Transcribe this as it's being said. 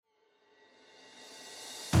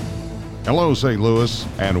Hello, St. Louis,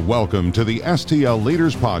 and welcome to the STL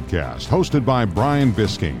Leaders Podcast, hosted by Brian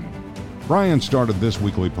Bisking. Brian started this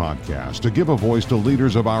weekly podcast to give a voice to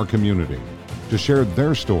leaders of our community, to share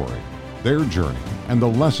their story, their journey, and the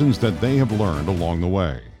lessons that they have learned along the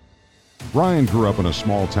way. Brian grew up in a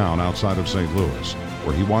small town outside of St. Louis,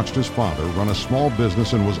 where he watched his father run a small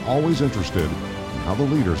business and was always interested in how the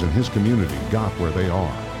leaders in his community got where they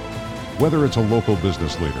are. Whether it's a local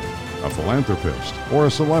business leader, a philanthropist, or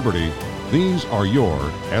a celebrity, these are your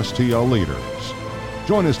STL leaders.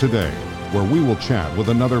 Join us today, where we will chat with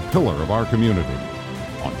another pillar of our community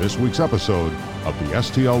on this week's episode of the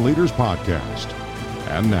STL Leaders Podcast.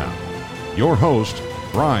 And now, your host,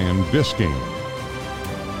 Brian Bisking.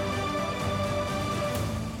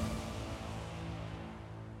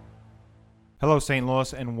 Hello, St.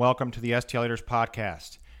 Louis, and welcome to the STL Leaders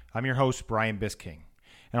Podcast. I'm your host, Brian Bisking.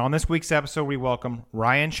 And on this week's episode, we welcome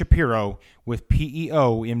Ryan Shapiro with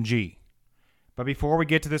PEOMG. But before we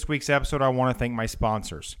get to this week's episode, I want to thank my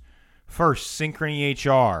sponsors. First, Synchrony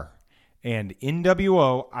HR and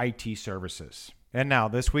NWO IT Services. And now,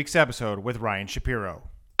 this week's episode with Ryan Shapiro.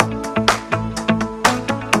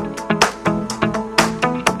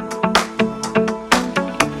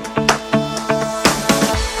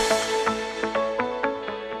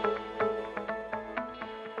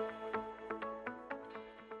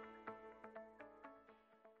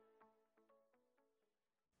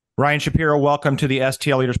 Ryan Shapiro, welcome to the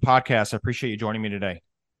STL Leaders Podcast. I appreciate you joining me today.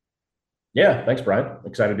 Yeah, thanks, Brian.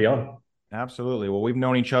 Excited to be on. Absolutely. Well, we've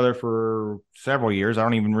known each other for several years. I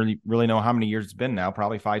don't even really know how many years it's been now,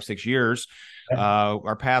 probably 5-6 years.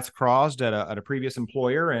 Our paths crossed at a previous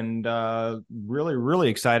employer, and really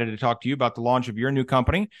excited to talk to you about the launch of your new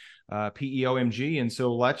company, PEOMG. And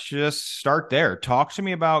so let's just start there. Talk to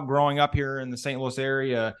me about growing up here in the St. Louis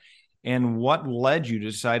area and what led you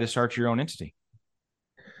to decide to start your own entity.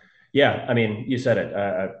 Yeah, I mean, you said it.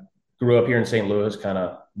 I grew up here in St. Louis, kind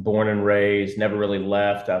of born and raised, never really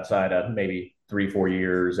left outside of maybe 3-4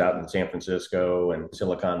 years out in San Francisco and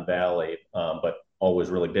Silicon Valley, but always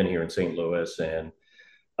really been here in St. Louis. And,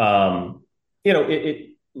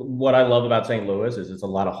 what I love about St. Louis is it's a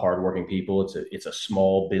lot of hardworking people. It's a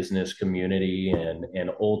small business community.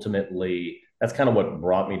 And ultimately, that's kind of what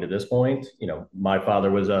brought me to this point. You know, my father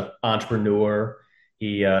was an entrepreneur.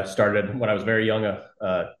 He started when I was very young,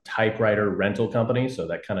 a typewriter rental company. So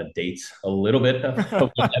that kind of dates a little bit of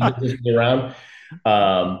when that business was around.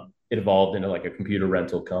 It evolved into like a computer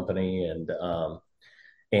rental company.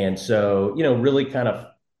 And so, really kind of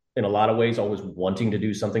in a lot of ways, always wanting to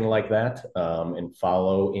do something like that and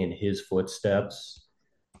follow in his footsteps.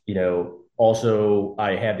 Also,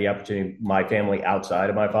 I had the opportunity, my family outside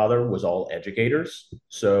of my father was all educators.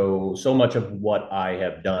 So much of what I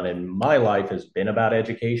have done in my life has been about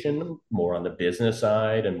education, more on the business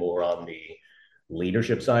side and more on the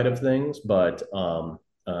leadership side of things, but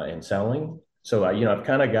and selling. So, I've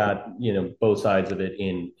kind of got, both sides of it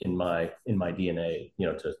in my DNA,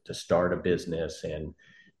 to start a business and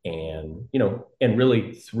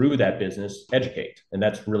really through that business, educate. And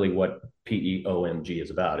that's really what PEOMG is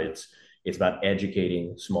about. It's about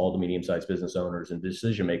educating small to medium-sized business owners and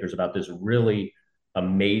decision makers about this really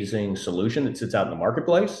amazing solution that sits out in the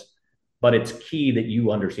marketplace, but it's key that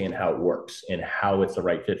you understand how it works and how it's the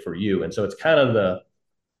right fit for you. And so it's kind of the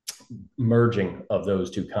merging of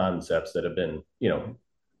those two concepts that have been,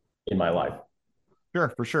 in my life.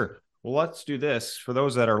 Sure, for sure. Well, let's do this. For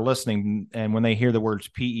those that are listening, and when they hear the words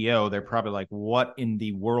PEO, they're probably like, what in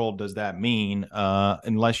the world does that mean?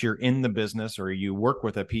 Unless you're in the business or you work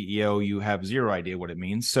with a PEO, you have zero idea what it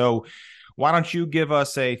means. So why don't you give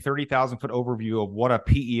us a 30,000-foot overview of what a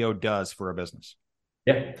PEO does for a business?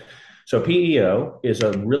 Yeah. So PEO is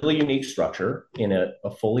a really unique structure in a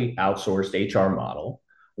fully outsourced HR model,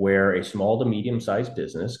 where a small to medium-sized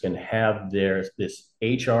business can have this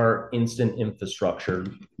HR instant infrastructure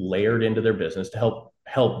layered into their business to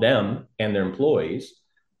help them and their employees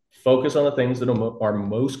focus on the things that are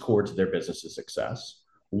most core to their business's success,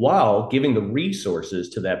 while giving the resources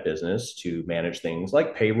to that business to manage things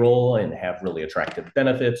like payroll and have really attractive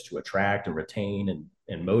benefits to attract and retain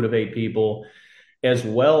and motivate people, as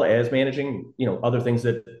well as managing, other things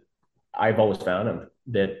that I've always found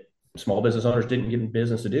that small business owners didn't get in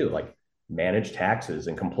business to do, like manage taxes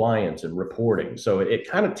and compliance and reporting. So it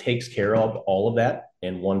kind of takes care of all of that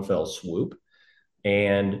in one fell swoop.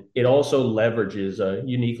 And it also leverages a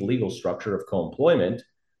unique legal structure of co-employment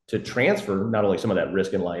to transfer not only some of that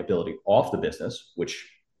risk and liability off the business, which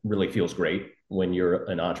really feels great when you're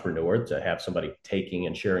an entrepreneur to have somebody taking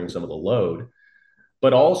and sharing some of the load,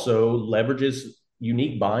 but also leverages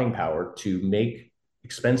unique buying power to make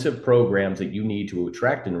expensive programs that you need to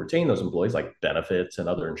attract and retain those employees, like benefits and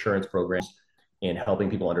other insurance programs, and helping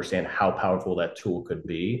people understand how powerful that tool could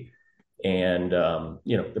be. And,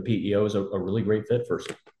 the PEO is a really great fit for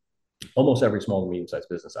almost every small and medium-sized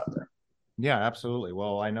business out there. Yeah, absolutely.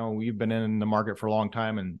 Well, I know we've been in the market for a long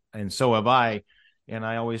time, and so have I. And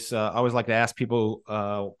I always like to ask people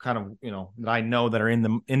kind of, that I know that are in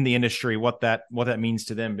the industry what that means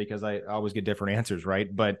to them, because I always get different answers, right?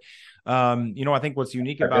 But I think what's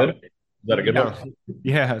unique about Is that a good one?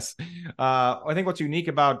 Yes. I think what's unique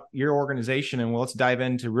about your organization, and let's dive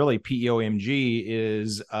into really PEOMG,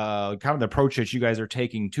 is kind of the approach that you guys are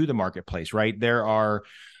taking to the marketplace, right? There are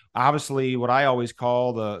obviously what I always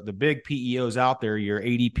call the big PEOs out there, your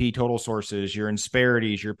ADP Total Sources, your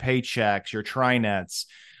Insperities, your Paychecks, your Trinets.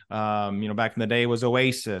 Back in the day it was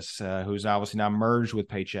Oasis, who's obviously now merged with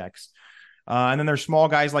Paychecks. And then there's small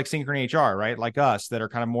guys like Synchrony HR, right? Like us, that are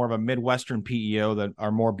kind of more of a Midwestern PEO, that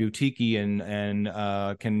are more boutique-y and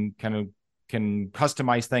can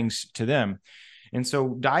customize things to them. And so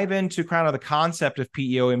dive into kind of the concept of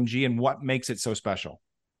PEOMG and what makes it so special.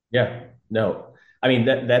 Yeah, no. I mean,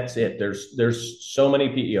 that's it. There's so many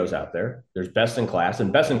PEOs out there. There's best in class,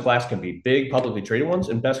 and best in class can be big publicly traded ones,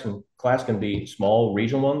 and best in class can be small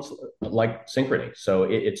regional ones like Synchrony. So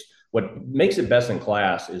it's what makes it best in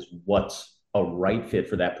class is what's a right fit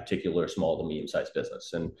for that particular small to medium sized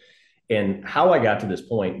business. And how I got to this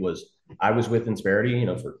point was I was with Insperity,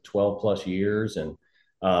 for 12 plus years, and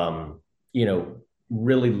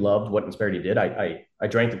really loved what Insperity did. I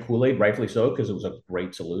drank the Kool-Aid, rightfully so, because it was a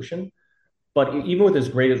great solution. But even with as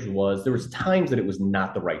great as it was, there was times that it was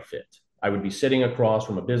not the right fit. I would be sitting across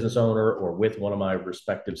from a business owner or with one of my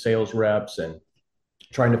respective sales reps and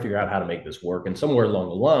trying to figure out how to make this work. And somewhere along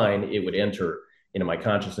the line, it would enter into my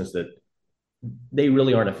consciousness that they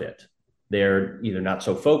really aren't a fit. They're either not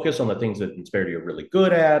so focused on the things that Insperity are really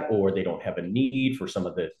good at, or they don't have a need for some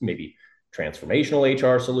of the maybe transformational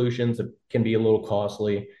HR solutions that can be a little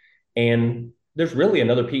costly. And there's really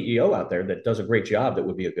another PEO out there that does a great job that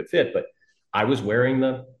would be a good fit. But I was wearing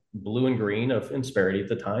the blue and green of Insperity at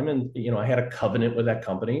the time. And, I had a covenant with that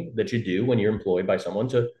company that you do when you're employed by someone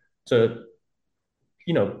to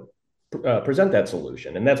present that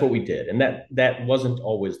solution. And that's what we did. And that wasn't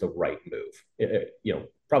always the right move.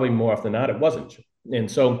 Probably more often than not, it wasn't.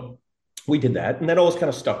 And so we did that. And that always kind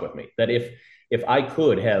of stuck with me, that if I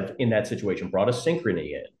could have in that situation brought a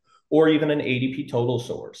Synchrony in, or even an ADP Total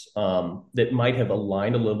Source that might have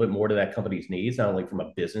aligned a little bit more to that company's needs, not only from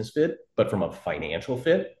a business fit, but from a financial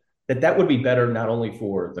fit, that would be better not only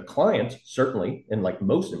for the client, certainly, and like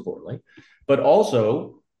most importantly, but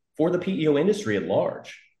also for the PEO industry at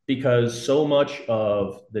large, because so much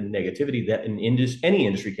of the negativity that any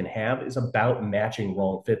industry can have is about matching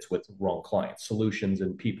wrong fits with wrong clients, solutions,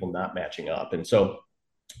 and people not matching up. And so,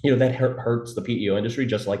 that hurts the PEO industry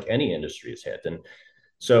just like any industry is hit. And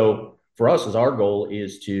so for us, as our goal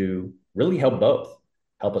is to really help both,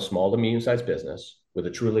 help a small to medium-sized business with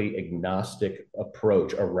a truly agnostic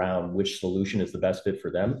approach around which solution is the best fit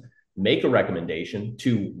for them, make a recommendation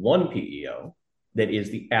to one PEO that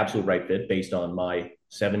is the absolute right fit based on my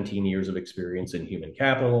 17 years of experience in human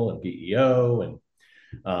capital and PEO,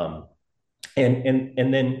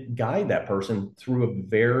 and then guide that person through a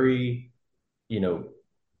very,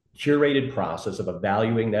 curated process of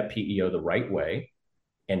evaluating that PEO the right way,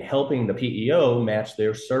 and helping the PEO match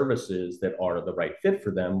their services that are the right fit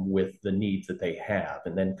for them with the needs that they have.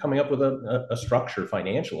 And then coming up with a structure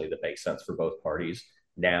financially that makes sense for both parties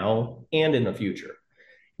now and in the future.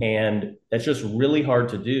 And that's just really hard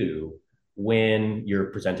to do when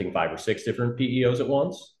you're presenting 5 or 6 different PEOs at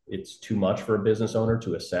once. It's too much for a business owner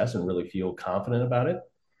to assess and really feel confident about it.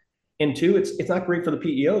 And 2, it's not great for the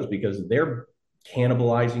PEOs because they're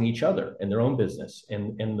cannibalizing each other and their own business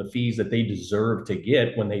and the fees that they deserve to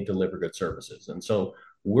get when they deliver good services. And so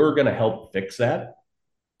we're going to help fix that.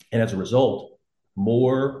 And as a result,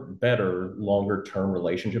 more, better, longer term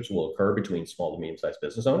relationships will occur between small to medium sized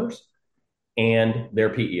business owners and their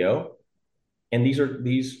PEO. And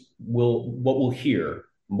what we'll hear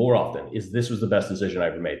more often is, this was the best decision I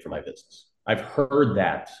ever made for my business. I've heard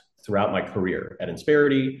that throughout my career at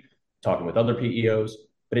Insperity, talking with other PEOs,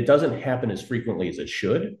 but it doesn't happen as frequently as it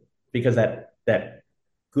should, because that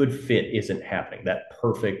good fit isn't happening. That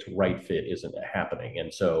perfect right fit isn't happening.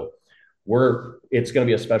 And so it's going to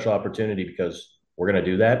be a special opportunity because we're going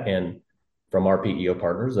to do that. And from our PEO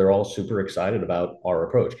partners, they're all super excited about our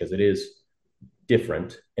approach because it is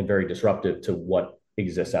different and very disruptive to what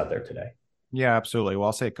exists out there today. Yeah, absolutely. Well,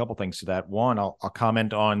 I'll say a couple things to that. One, I'll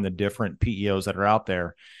comment on the different PEOs that are out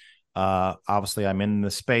there. Obviously, I'm in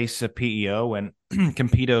the space of PEO and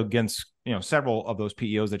compete against several of those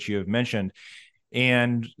PEOs that you have mentioned.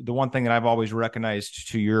 And the one thing that I've always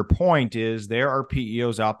recognized, to your point, is there are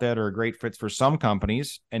PEOs out there that are great fits for some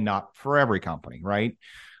companies and not for every company, right?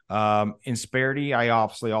 Insperity, I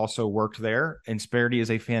obviously also worked there. Insperity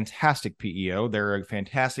is a fantastic PEO. They're a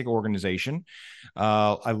fantastic organization.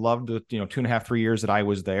 I loved the 2.5, 3 years that I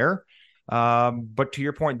was there. But to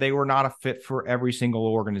your point, they were not a fit for every single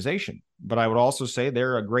organization. But I would also say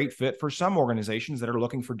they're a great fit for some organizations that are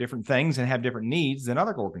looking for different things and have different needs than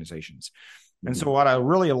other organizations. And so what I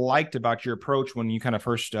really liked about your approach when you kind of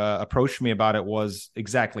first approached me about it was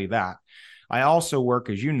exactly that. I also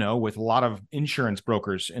work, as you know, with a lot of insurance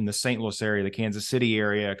brokers in the St. Louis area, the Kansas City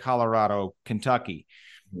area, Colorado, Kentucky.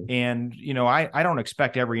 And, I don't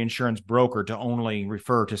expect every insurance broker to only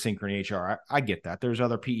refer to Synchrony HR. I get that. There's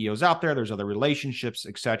other PEOs out there. There's other relationships,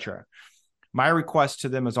 etc. My request to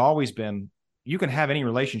them has always been, you can have any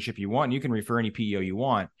relationship you want. You can refer any PEO you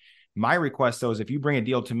want. My request, though, is if you bring a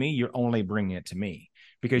deal to me, you're only bringing it to me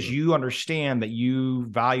because you understand that you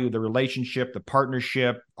value the relationship, the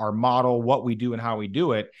partnership, our model, what we do and how we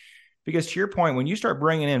do it. Because to your point, when you start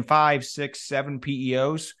bringing in 5, 6, 7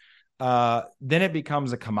 PEOs, then it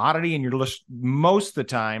becomes a commodity, and most of the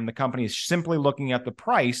time the company is simply looking at the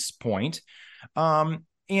price point, and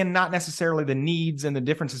not necessarily the needs and the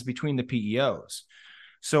differences between the PEOs.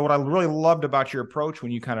 So what I really loved about your approach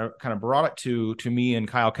when you kind of brought it to me and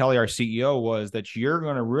Kyle Kelly, our CEO, was that you're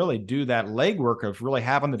going to really do that legwork of really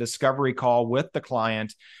having the discovery call with the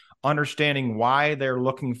client, understanding why they're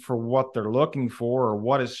looking for what they're looking for or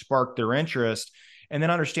what has sparked their interest, and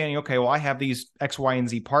then understanding, okay, well, I have these X, Y, and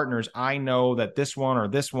Z partners. I know that this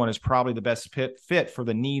one is probably the best fit for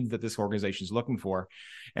the needs that this organization is looking for.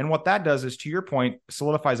 And what that does is, to your point,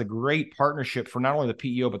 solidifies a great partnership for not only the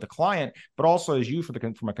PEO, but the client, but also as you from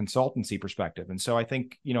a consultancy perspective. And so I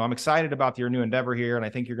think, I'm excited about your new endeavor here, and I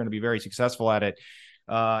think you're going to be very successful at it.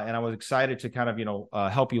 And I was excited to kind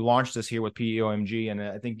of, help you launch this here with PEOMG. And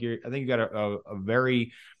I think you got a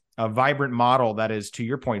very vibrant model that is, to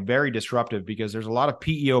your point, very disruptive, because there's a lot of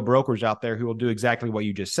PEO brokers out there who will do exactly what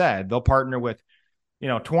you just said. They'll partner with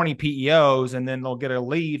 20 PEOs, and then they'll get a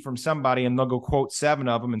lead from somebody and they'll go quote 7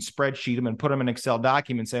 of them and spreadsheet them and put them in an Excel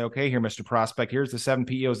document and say, okay, here, Mr. Prospect, here's the 7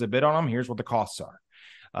 PEOs that bid on them. Here's what the costs are.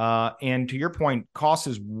 And to your point, cost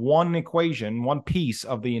is one equation, one piece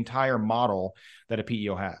of the entire model that a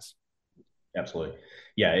PEO has. Absolutely.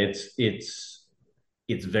 Yeah. It's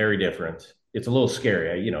very different. It's a little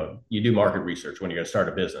scary. You do market research when you're going to start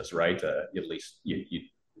a business, right? At least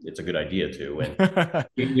it's a good idea to.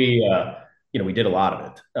 And we did a lot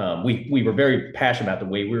of it. We were very passionate about the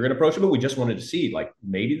way we were going to approach it, but we just wanted to see, like,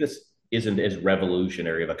 maybe this isn't as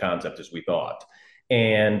revolutionary of a concept as we thought.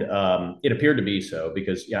 And it appeared to be so,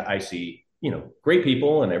 because I see, great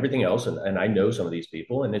people and everything else. And I know some of these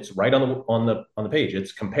people, and it's right on the page.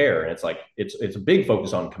 It's compare. And it's like, it's a big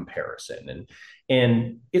focus on comparison.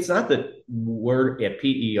 And it's not that we're at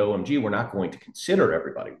PEOMG, we're not going to consider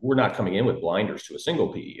everybody. We're not coming in with blinders to a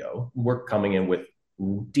single PEO. We're coming in with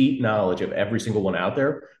deep knowledge of every single one out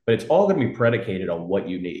there, but it's all going to be predicated on what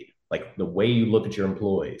you need, like the way you look at your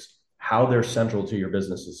employees, how they're central to your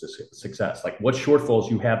business's success, like what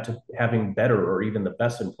shortfalls you have to having better or even the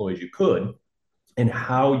best employees you could, and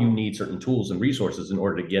how you need certain tools and resources in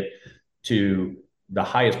order to get to the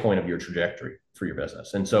highest point of your trajectory for your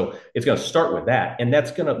business. And so it's going to start with that, and that's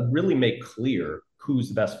going to really make clear who's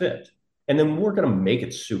the best fit. And then we're going to make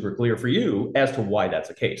it super clear for you as to why that's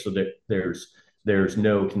the case, so that there's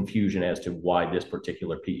no confusion as to why this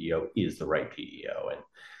particular PEO is the right PEO.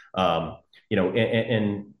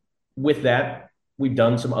 And with that, we've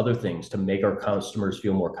done some other things to make our customers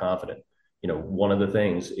feel more confident. One of the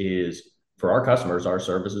things is, for our customers, our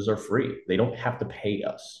services are free. They don't have to pay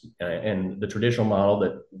us. And the traditional model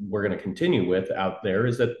that we're going to continue with out there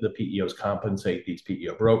is that the PEOs compensate these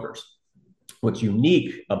PEO brokers. What's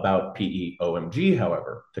unique about PEOMG,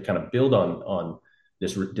 however, to kind of build on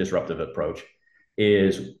this disruptive approach,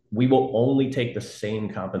 is we will only take the same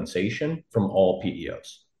compensation from all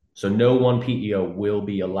PEOs. So no one PEO will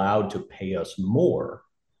be allowed to pay us more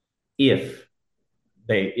if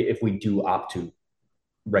we do opt to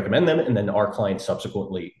recommend them, and then our client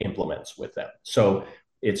subsequently implements with them. So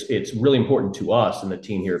it's really important to us and the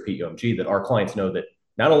team here at PEOMG that our clients know that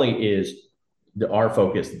not only is our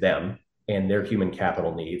focus them and their human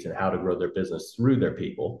capital needs and how to grow their business through their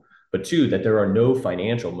people, but 2, that there are no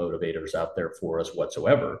financial motivators out there for us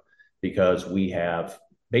whatsoever, because we have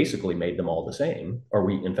basically made them all the same, or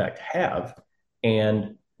we in fact have.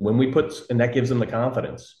 And when and that gives them the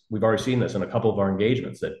confidence. We've already seen this in a couple of our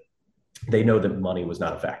engagements, that they know that money was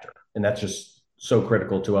not a factor. And that's just so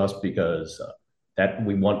critical to us because that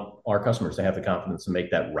we want our customers to have the confidence to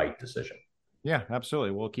make that right decision. Yeah,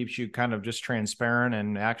 absolutely. Well, it keeps you kind of just transparent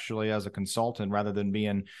and actually as a consultant rather than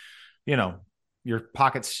being, you know, your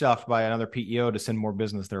pocket stuffed by another PEO to send more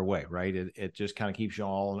business their way, right? It just kind of keeps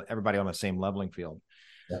everybody on the same leveling field.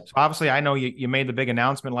 Yeah. So obviously, I know you made the big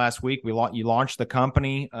announcement last week. You launched the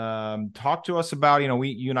company. Talk to us about,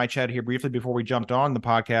 you and I chatted here briefly before we jumped on the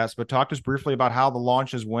podcast, but talk to us briefly about how the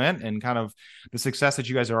launches went and kind of the success that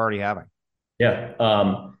you guys are already having.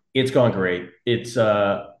 Yeah, it's gone great. It's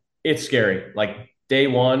scary. Like day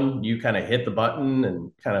one, you kind of hit the button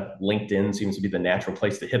and kind of LinkedIn seems to be the natural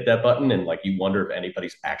place to hit that button. And like, you wonder if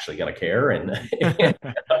anybody's actually going to care. And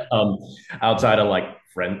outside of like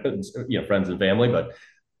friends and family, but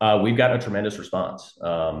we've gotten a tremendous response.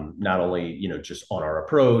 Not only, just on our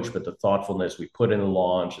approach, but the thoughtfulness we put in the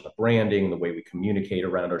launch and the branding, the way we communicate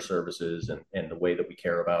around our services and the way that we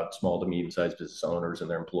care about small to medium-sized business owners and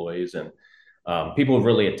their employees. And people have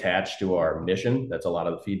really attached to our mission. That's a lot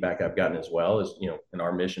of the feedback I've gotten as well is, and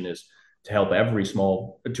our mission is to help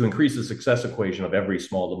to increase the success equation of every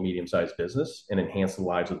small to medium-sized business and enhance the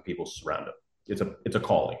lives of the people surrounded them. It's a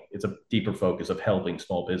calling. It's a deeper focus of helping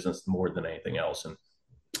small business more than anything else.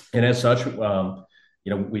 And as such,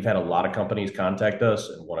 we've had a lot of companies contact us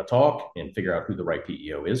and want to talk and figure out who the right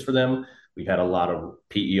PEO is for them. We've had a lot of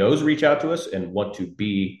PEOs reach out to us and want to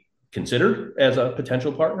be considered as a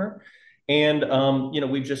potential partner. And,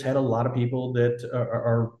 we've just had a lot of people that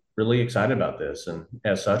are really excited about this. And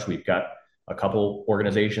as such, we've got a couple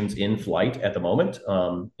organizations in flight at the moment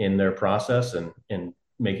in their process and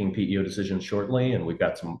making PEO decisions shortly. And we've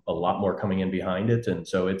got a lot more coming in behind it. And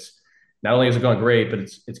so it's not only has it gone great, but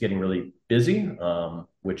it's getting really busy,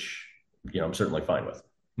 which, I'm certainly fine with.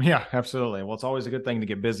 Yeah, absolutely. Well, it's always a good thing to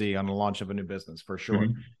get busy on the launch of a new business for sure.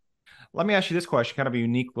 Mm-hmm. Let me ask you this question, kind of a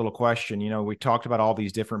unique little question. We talked about all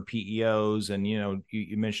these different PEOs and,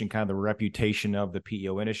 you mentioned kind of the reputation of the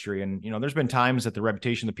PEO industry. And, there's been times that the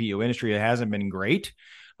reputation of the PEO industry hasn't been great.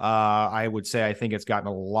 I would say I think it's gotten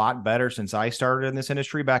a lot better since I started in this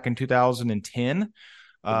industry back in 2010.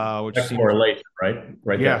 Which seems correlation, right?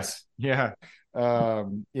 Right. Yes. There. Yeah. I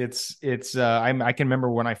can remember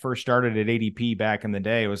when I first started at ADP back in the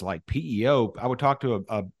day, it was like PEO. I would talk to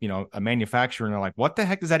a manufacturer and they're like, what the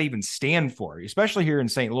heck does that even stand for? Especially here in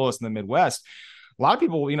St. Louis in the Midwest. A lot of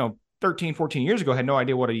people, 13, 14 years ago had no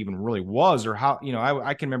idea what it even really was or how,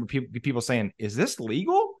 I can remember people saying, is this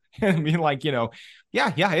legal? And being like,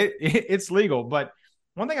 it's legal. But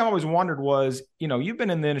one thing I've always wondered was, you've been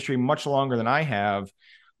in the industry much longer than I have.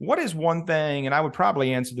 What is one thing, and I would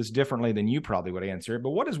probably answer this differently than you probably would answer it, but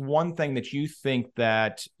what is one thing that you think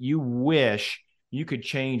that you wish you could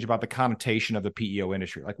change about the connotation of the PEO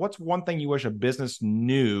industry? Like, what's one thing you wish a business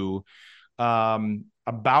knew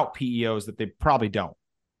about PEOs that they probably don't?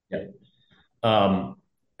 Yeah.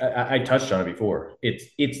 I touched on it before.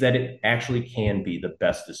 It's that it actually can be the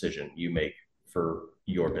best decision you make for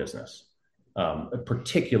your business,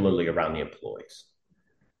 particularly around the employees.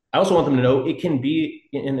 I also want them to know it can be,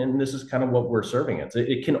 and this is kind of what we're serving at.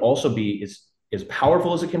 It can also be as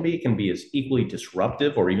powerful as it can be as equally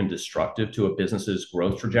disruptive or even destructive to a business's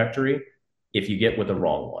growth trajectory if you get with the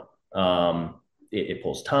wrong one. It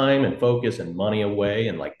pulls time and focus and money away,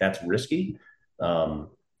 and like that's risky.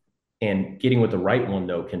 And getting with the right one,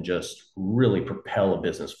 though, can just really propel a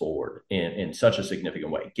business forward in such a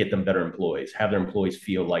significant way. Get them better employees, have their employees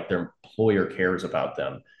feel like their employer cares about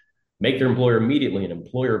them, make their employer immediately an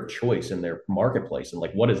employer of choice in their marketplace. And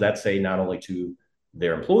like, what does that say not only to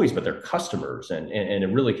their employees, but their customers? And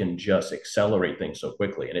it really can just accelerate things so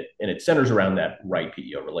quickly. And it centers around that right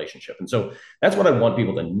PEO relationship. And so that's what I want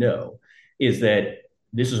people to know is that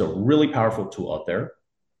this is a really powerful tool out there.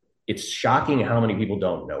 It's shocking how many people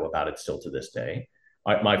don't know about it still to this day.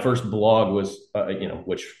 My first blog was,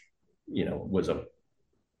 which was a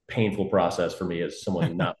painful process for me as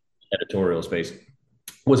someone not editorial space,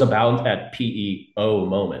 was about that PEO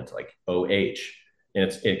moment, like OH.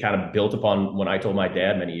 And it kind of built upon when I told my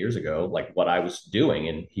dad many years ago, like what I was doing.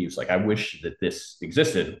 And he was like, I wish that this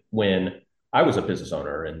existed when I was a business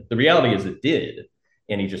owner. And the reality is it did.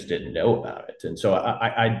 And he just didn't know about it. And so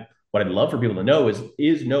what I'd love for people to know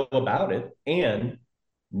is know about it and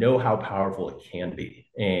know how powerful it can be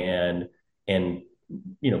and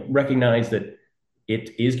recognize that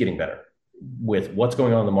it is getting better with what's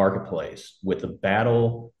going on in the marketplace, with the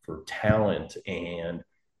battle for talent and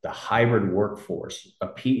the hybrid workforce, a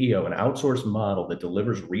PEO, an outsourced model that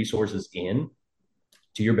delivers resources in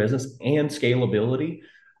to your business and scalability,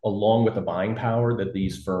 along with the buying power that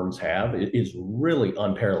these firms have, is really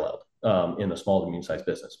unparalleled in the small to medium-sized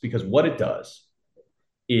business. Because what it does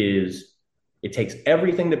is it takes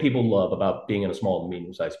everything that people love about being in a small and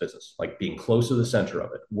medium-sized business, like being close to the center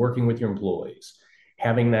of it, working with your employees,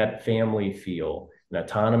 having that family feel and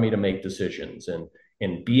autonomy to make decisions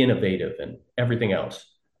and be innovative and everything else,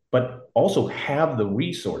 but also have the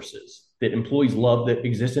resources that employees love that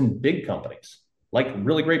exist in big companies, like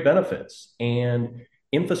really great benefits and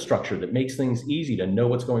infrastructure that makes things easy to know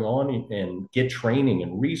what's going on and get training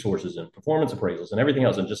and resources and performance appraisals and everything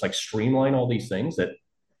else, and just like streamline all these things that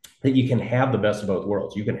you can have the best of both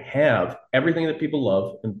worlds. You can have everything that people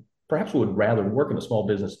love and perhaps would rather work in a small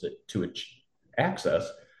business to access,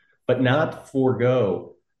 but not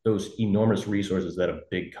forego those enormous resources that a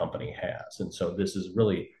big company has. And so this is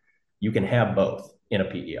really, you can have both in a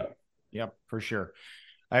PEO. Yep, for sure.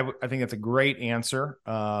 I think that's a great answer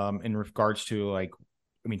in regards to like,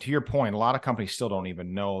 I mean, to your point, a lot of companies still don't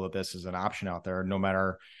even know that this is an option out there, no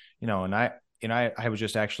matter, and I was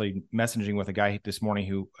just actually messaging with a guy this morning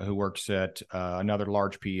who works at another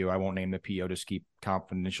large PEO. I won't name the PEO just keep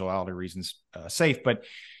confidentiality reasons safe, but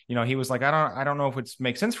he was like, I don't know if it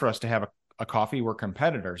makes sense for us to have a coffee. We're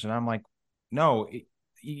competitors. And I'm like, no,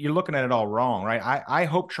 you're looking at it all wrong, right? I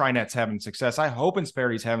hope TriNet's having success. I hope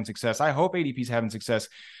Insperity's having success. I hope ADP's having success,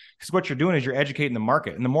 because what you're doing is you're educating the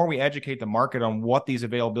market. And the more we educate the market on what these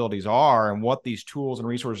availabilities are and what these tools and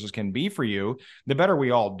resources can be for you, the better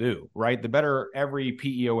we all do, right? The better every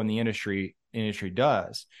PEO in the industry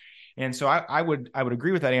does. And so I would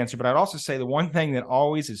agree with that answer, but I'd also say the one thing that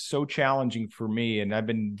always is so challenging for me, and I've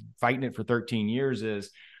been fighting it for 13 years,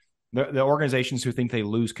 is the organizations who think they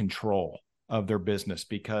lose control of their business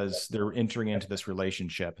because they're entering into this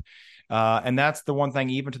relationship. And that's the one thing,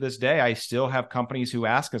 even to this day, I still have companies who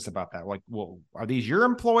ask us about that. Like, well, are these your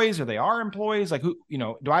employees? Are they our employees? Like, who,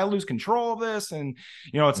 do I lose control of this? And,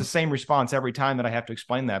 it's the same response every time that I have to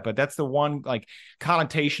explain that. But that's the one like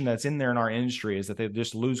connotation that's in there in our industry, is that they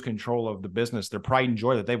just lose control of the business, their pride and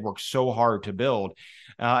joy that they've worked so hard to build.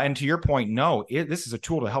 And to your point, no, this is a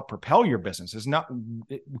tool to help propel your business.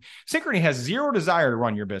 Synchrony has zero desire to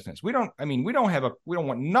run your business. We don't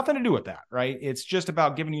want nothing to do with that, right? It's just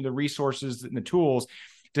about giving you the resources and the tools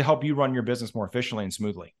to help you run your business more efficiently and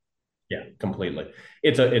smoothly. Yeah, completely.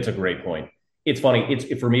 It's a great point. It's funny.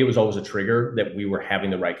 For me, it was always a trigger that we were having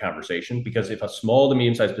the right conversation, because if a small to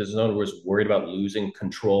medium-sized business owner was worried about losing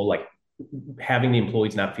control, like having the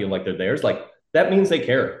employees not feel like they're theirs, like that means they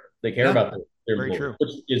care. They care about their employees, true.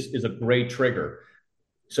 which is a great trigger.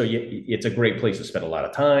 So it's a great place to spend a lot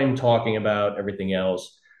of time talking about everything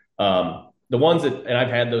else. The ones that, and I've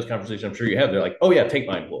had those conversations, I'm sure you have, they're like, oh yeah, take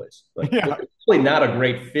my employees. Like, it's really not a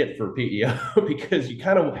great fit for PEO because you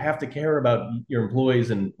kind of have to care about your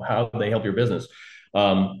employees and how they help your business.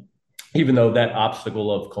 Even though that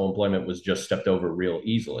obstacle of co-employment was just stepped over real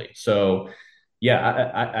easily. So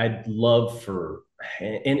yeah, I'd love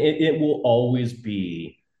and it will always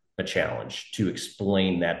be a challenge to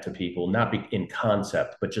explain that to people, not in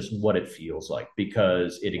concept, but just what it feels like,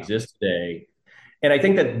 because it exists today. And I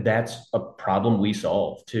think that that's a problem we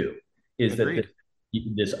solve too, is Agreed.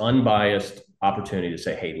 That this unbiased opportunity to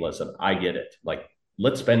say, hey, listen, I get it. Like,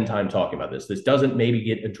 let's spend time talking about this. This doesn't maybe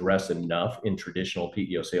get addressed enough in traditional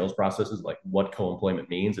PEO sales processes, like what co-employment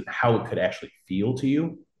means and how it could actually feel to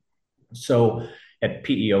you. So at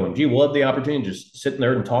PEOMG, we'll have the opportunity to just sit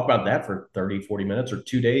there and talk about that for 30, 40 minutes or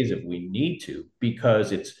 2 days if we need to,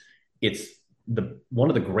 because it's one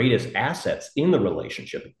of the greatest assets in the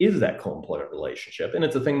relationship is that co-employment relationship. And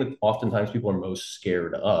it's a thing that oftentimes people are most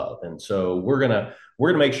scared of. And so we're gonna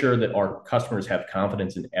make sure that our customers have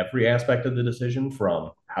confidence in every aspect of the decision,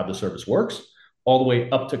 from how the service works all the way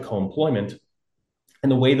up to co-employment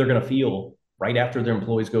and the way they're going to feel right after their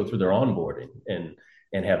employees go through their onboarding and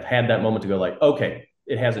have had that moment to go like, okay,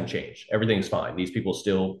 it hasn't changed. Everything's fine. These people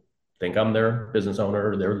still think I'm their business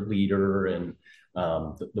owner, their leader, and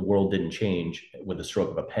the world didn't change with the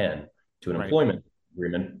stroke of a pen to an employment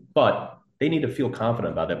agreement, but they need to feel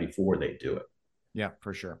confident about that before they do it. Yeah,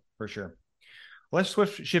 for sure. For sure. Let's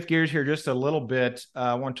shift gears here just a little bit.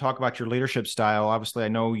 I want to talk about your leadership style. Obviously, I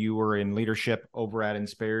know you were in leadership over at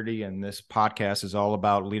Insperity, and this podcast is all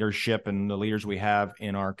about leadership and the leaders we have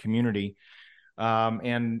in our community.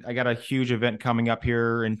 And I got a huge event coming up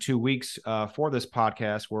here in 2 weeks for this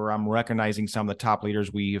podcast, where I'm recognizing some of the top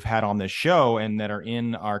leaders we've had on this show and that are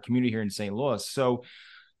in our community here in St. Louis. So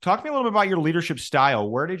talk to me a little bit about your leadership style.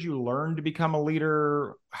 Where did you learn to become a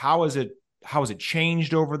leader? How has it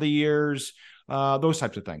changed over the years? Those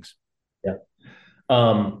types of things. Yeah.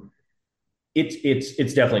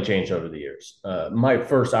 It's definitely changed over the years. My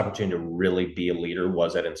first opportunity to really be a leader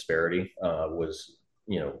was at Insperity,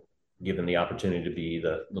 given the opportunity to be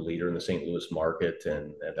the leader in the St. Louis market.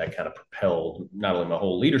 And that kind of propelled not only my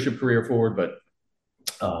whole leadership career forward, but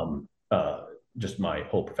just my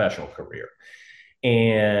whole professional career.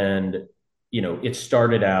 And, it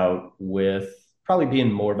started out with probably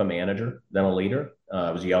being more of a manager than a leader.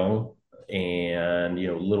 I was young and,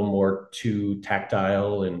 a little more too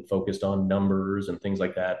tactile and focused on numbers and things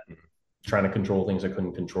like that, and trying to control things I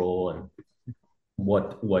couldn't control. And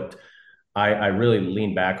what I really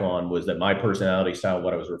leaned back on was that my personality style,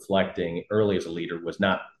 what I was reflecting early as a leader, was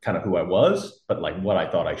not kind of who I was, but like what I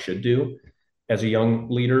thought I should do as a young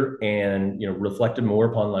leader, and reflected more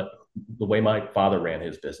upon like the way my father ran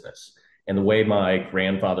his business and the way my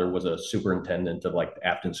grandfather was a superintendent of like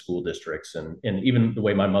Afton school districts, and even the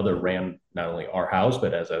way my mother ran not only our house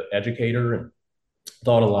but as an educator, and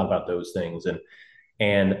thought a lot about those things.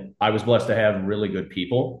 And I was blessed to have really good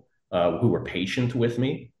people who were patient with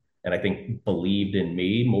me, and I think believed in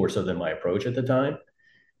me more so than my approach at the time.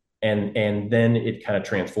 And then it kind of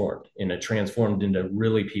transformed, and it transformed into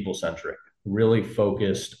really people centric, really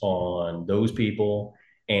focused on those people,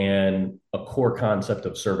 and a core concept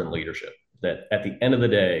of servant leadership. That at the end of the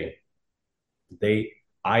day, they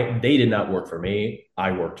did not work for me.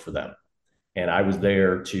 I worked for them, and I was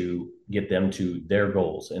there to get them to their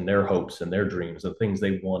goals and their hopes and their dreams, the things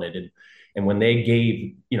they wanted. And when they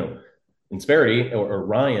gave, Insperity or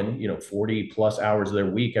Ryan, 40 plus hours of their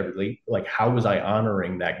week every week, like how was I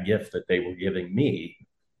honoring that gift that they were giving me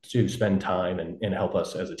to spend time and help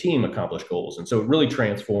us as a team accomplish goals? And so it really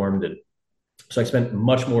transformed. And so I spent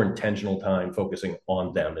much more intentional time focusing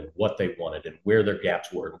on them and what they wanted and where their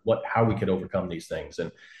gaps were, and how we could overcome these things.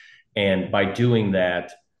 And by doing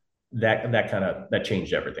that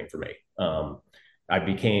changed everything for me. I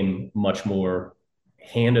became much more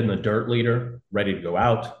hand in the dirt leader, ready to go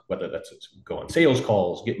out, whether that's go on sales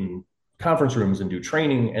calls, get in conference rooms and do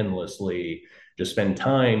training endlessly, just spend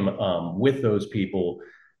time with those people.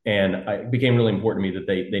 And it became really important to me that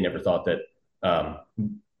they never thought that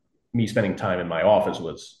me spending time in my office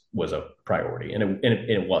was a priority, and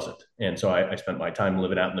it wasn't. And so I spent my time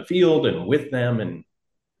living out in the field and with them, and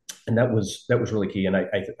that was really key. And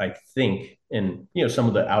I think, and some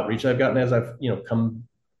of the outreach I've gotten as I've come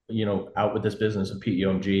out with this business of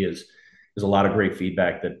PEOMG is a lot of great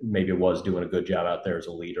feedback that maybe it was doing a good job out there as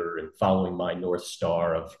a leader, and following my North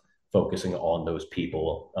Star of focusing on those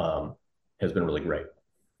people has been really great.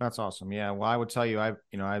 That's awesome. Yeah. Well, I would tell you, I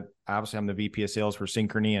obviously I'm the VP of sales for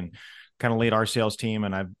Synchrony and kind of lead our sales team.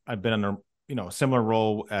 And I've been in a similar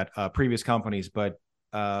role at previous companies, but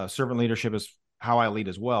servant leadership is how I lead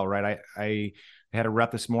as well. Right. I had a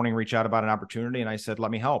rep this morning reach out about an opportunity, and I said, let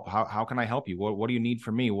me help. How can I help you? What do you need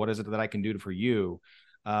from me? What is it that I can do for you?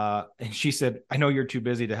 And she said, I know you're too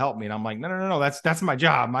busy to help me. And I'm like, no, that's my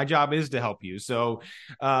job. My job is to help you. So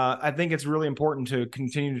I think it's really important to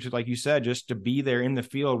continue to, like you said, just to be there in the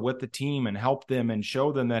field with the team and help them and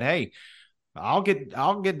show them that, hey, I'll get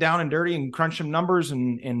down and dirty and crunch some numbers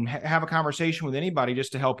and have a conversation with anybody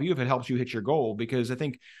just to help you if it helps you hit your goal. Because I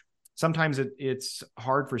think sometimes it's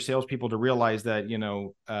hard for salespeople to realize that,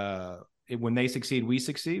 when they succeed, we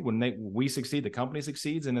succeed. When we succeed, the company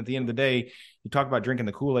succeeds. And at the end of the day, you talked about drinking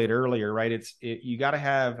the Kool-Aid earlier, right? You got to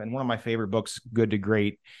have, and one of my favorite books, Good to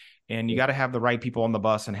Great, and you got to have the right people on the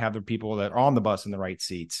bus and have the people that are on the bus in the right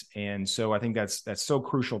seats. And so I think that's so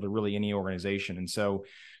crucial to really any organization. And so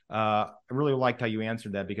I really liked how you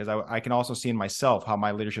answered that, because I can also see in myself how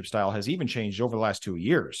my leadership style has even changed over the last 2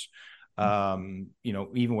 years.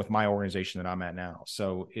 Even with my organization that I'm at now.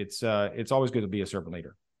 So it's always good to be a servant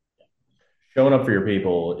leader. Showing up for your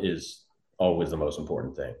people is always the most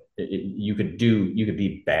important thing. You could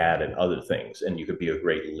be bad at other things, and you could be a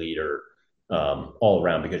great leader all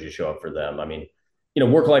around because you show up for them. I mean,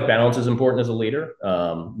 work-life balance is important as a leader,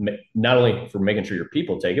 not only for making sure your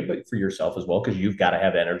people take it, but for yourself as well, because you've got to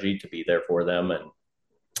have energy to be there for them. And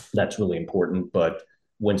that's really important. But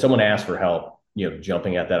when someone asks for help,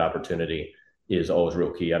 jumping at that opportunity is always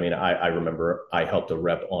real key. I mean, I remember I helped a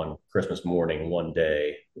rep on Christmas morning one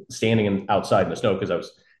day, standing outside in the snow because I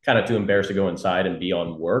was kind of too embarrassed to go inside and be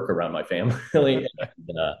on work around my family.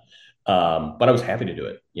 But I was happy to do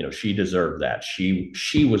it. She deserved that.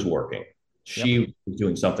 She was working. She was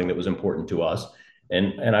doing something that was important to us.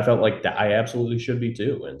 And I felt like that I absolutely should be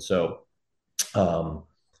too. And so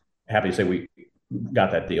happy to say we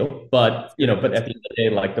got that deal. But at the end of the day,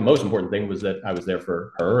 like the most important thing was that I was there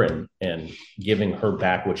for her and giving her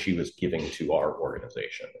back what she was giving to our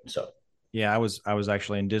organization. So Yeah, I was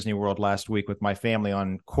actually in Disney World last week with my family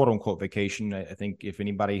on quote unquote vacation. I think if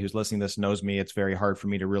anybody who's listening to this knows me, it's very hard for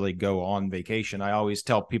me to really go on vacation. I always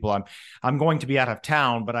tell people I'm going to be out of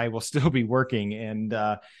town, but I will still be working. And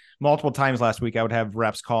multiple times last week, I would have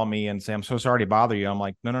reps call me and say, "I'm so sorry to bother you." I'm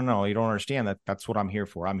like, "No, you don't understand that. That's what I'm here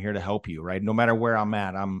for. I'm here to help you, right? No matter where I'm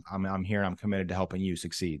at, I'm here. I'm committed to helping you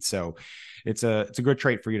succeed." So it's a good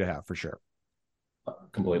trait for you to have for sure.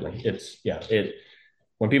 Completely.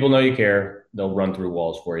 When people know you care, they'll run through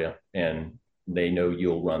walls for you, and they know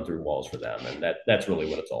you'll run through walls for them. And that's really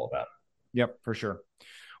what it's all about. Yep, for sure.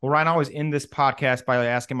 Well, Ryan, I always end this podcast by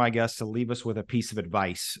asking my guests to leave us with a piece of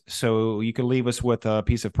advice. So you can leave us with a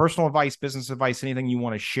piece of personal advice, business advice, anything you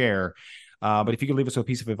want to share. But if you could leave us with a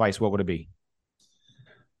piece of advice, what would it be?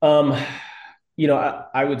 Um,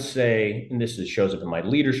 I would say, and shows up in my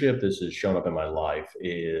leadership, this has shown up in my life,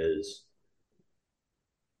 is,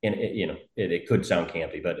 and it could sound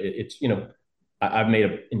campy, but I've made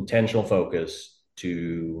an intentional focus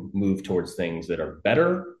to move towards things that are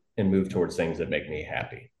better and move towards things that make me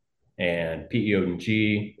happy. And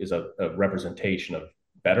PEOMG is a representation of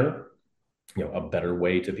better, a better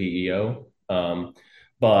way to PEO.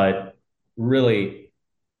 But really,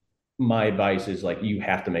 my advice is, like, you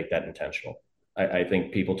have to make that intentional. I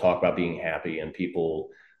think people talk about being happy, and people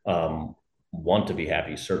want to be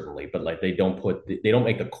happy, certainly, but like they don't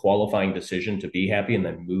make the qualifying decision to be happy and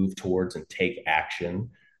then move towards and take action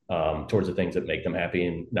towards the things that make them happy,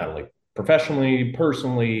 and not only professionally,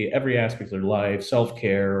 personally, every aspect of their life,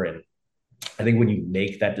 self-care. And I think when you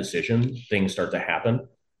make that decision, things start to happen.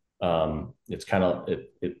 It's kind of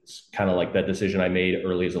like that decision I made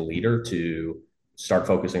early as a leader to start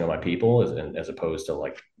focusing on my people as opposed to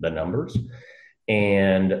like the numbers.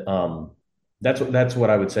 And that's what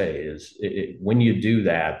I would say is, when you do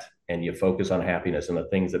that and you focus on happiness and the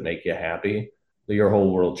things that make you happy, your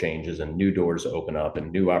whole world changes and new doors open up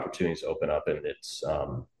and new opportunities open up, and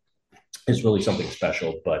it's really something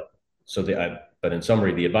special. But in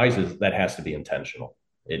summary, the advice is that has to be intentional.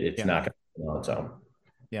 It's not going to be on its own.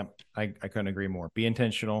 Yeah, I couldn't agree more. Be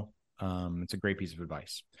intentional. It's a great piece of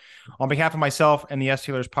advice. On behalf of myself and the STL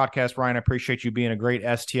Leaders podcast, Ryan, I appreciate you being a great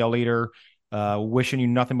STL leader. Wishing you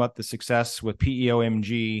nothing but the success with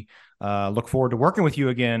PEOMG. Look forward to working with you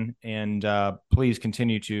again. And please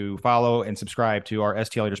continue to follow and subscribe to our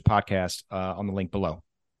STL Leaders podcast on the link below.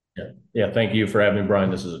 Yeah. Thank you for having me,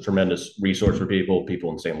 Brian. This is a tremendous resource for people.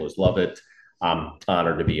 People in St. Louis love it. I'm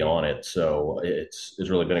honored to be on it. So it's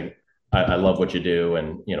really been I love what you do,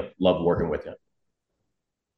 and love working with you.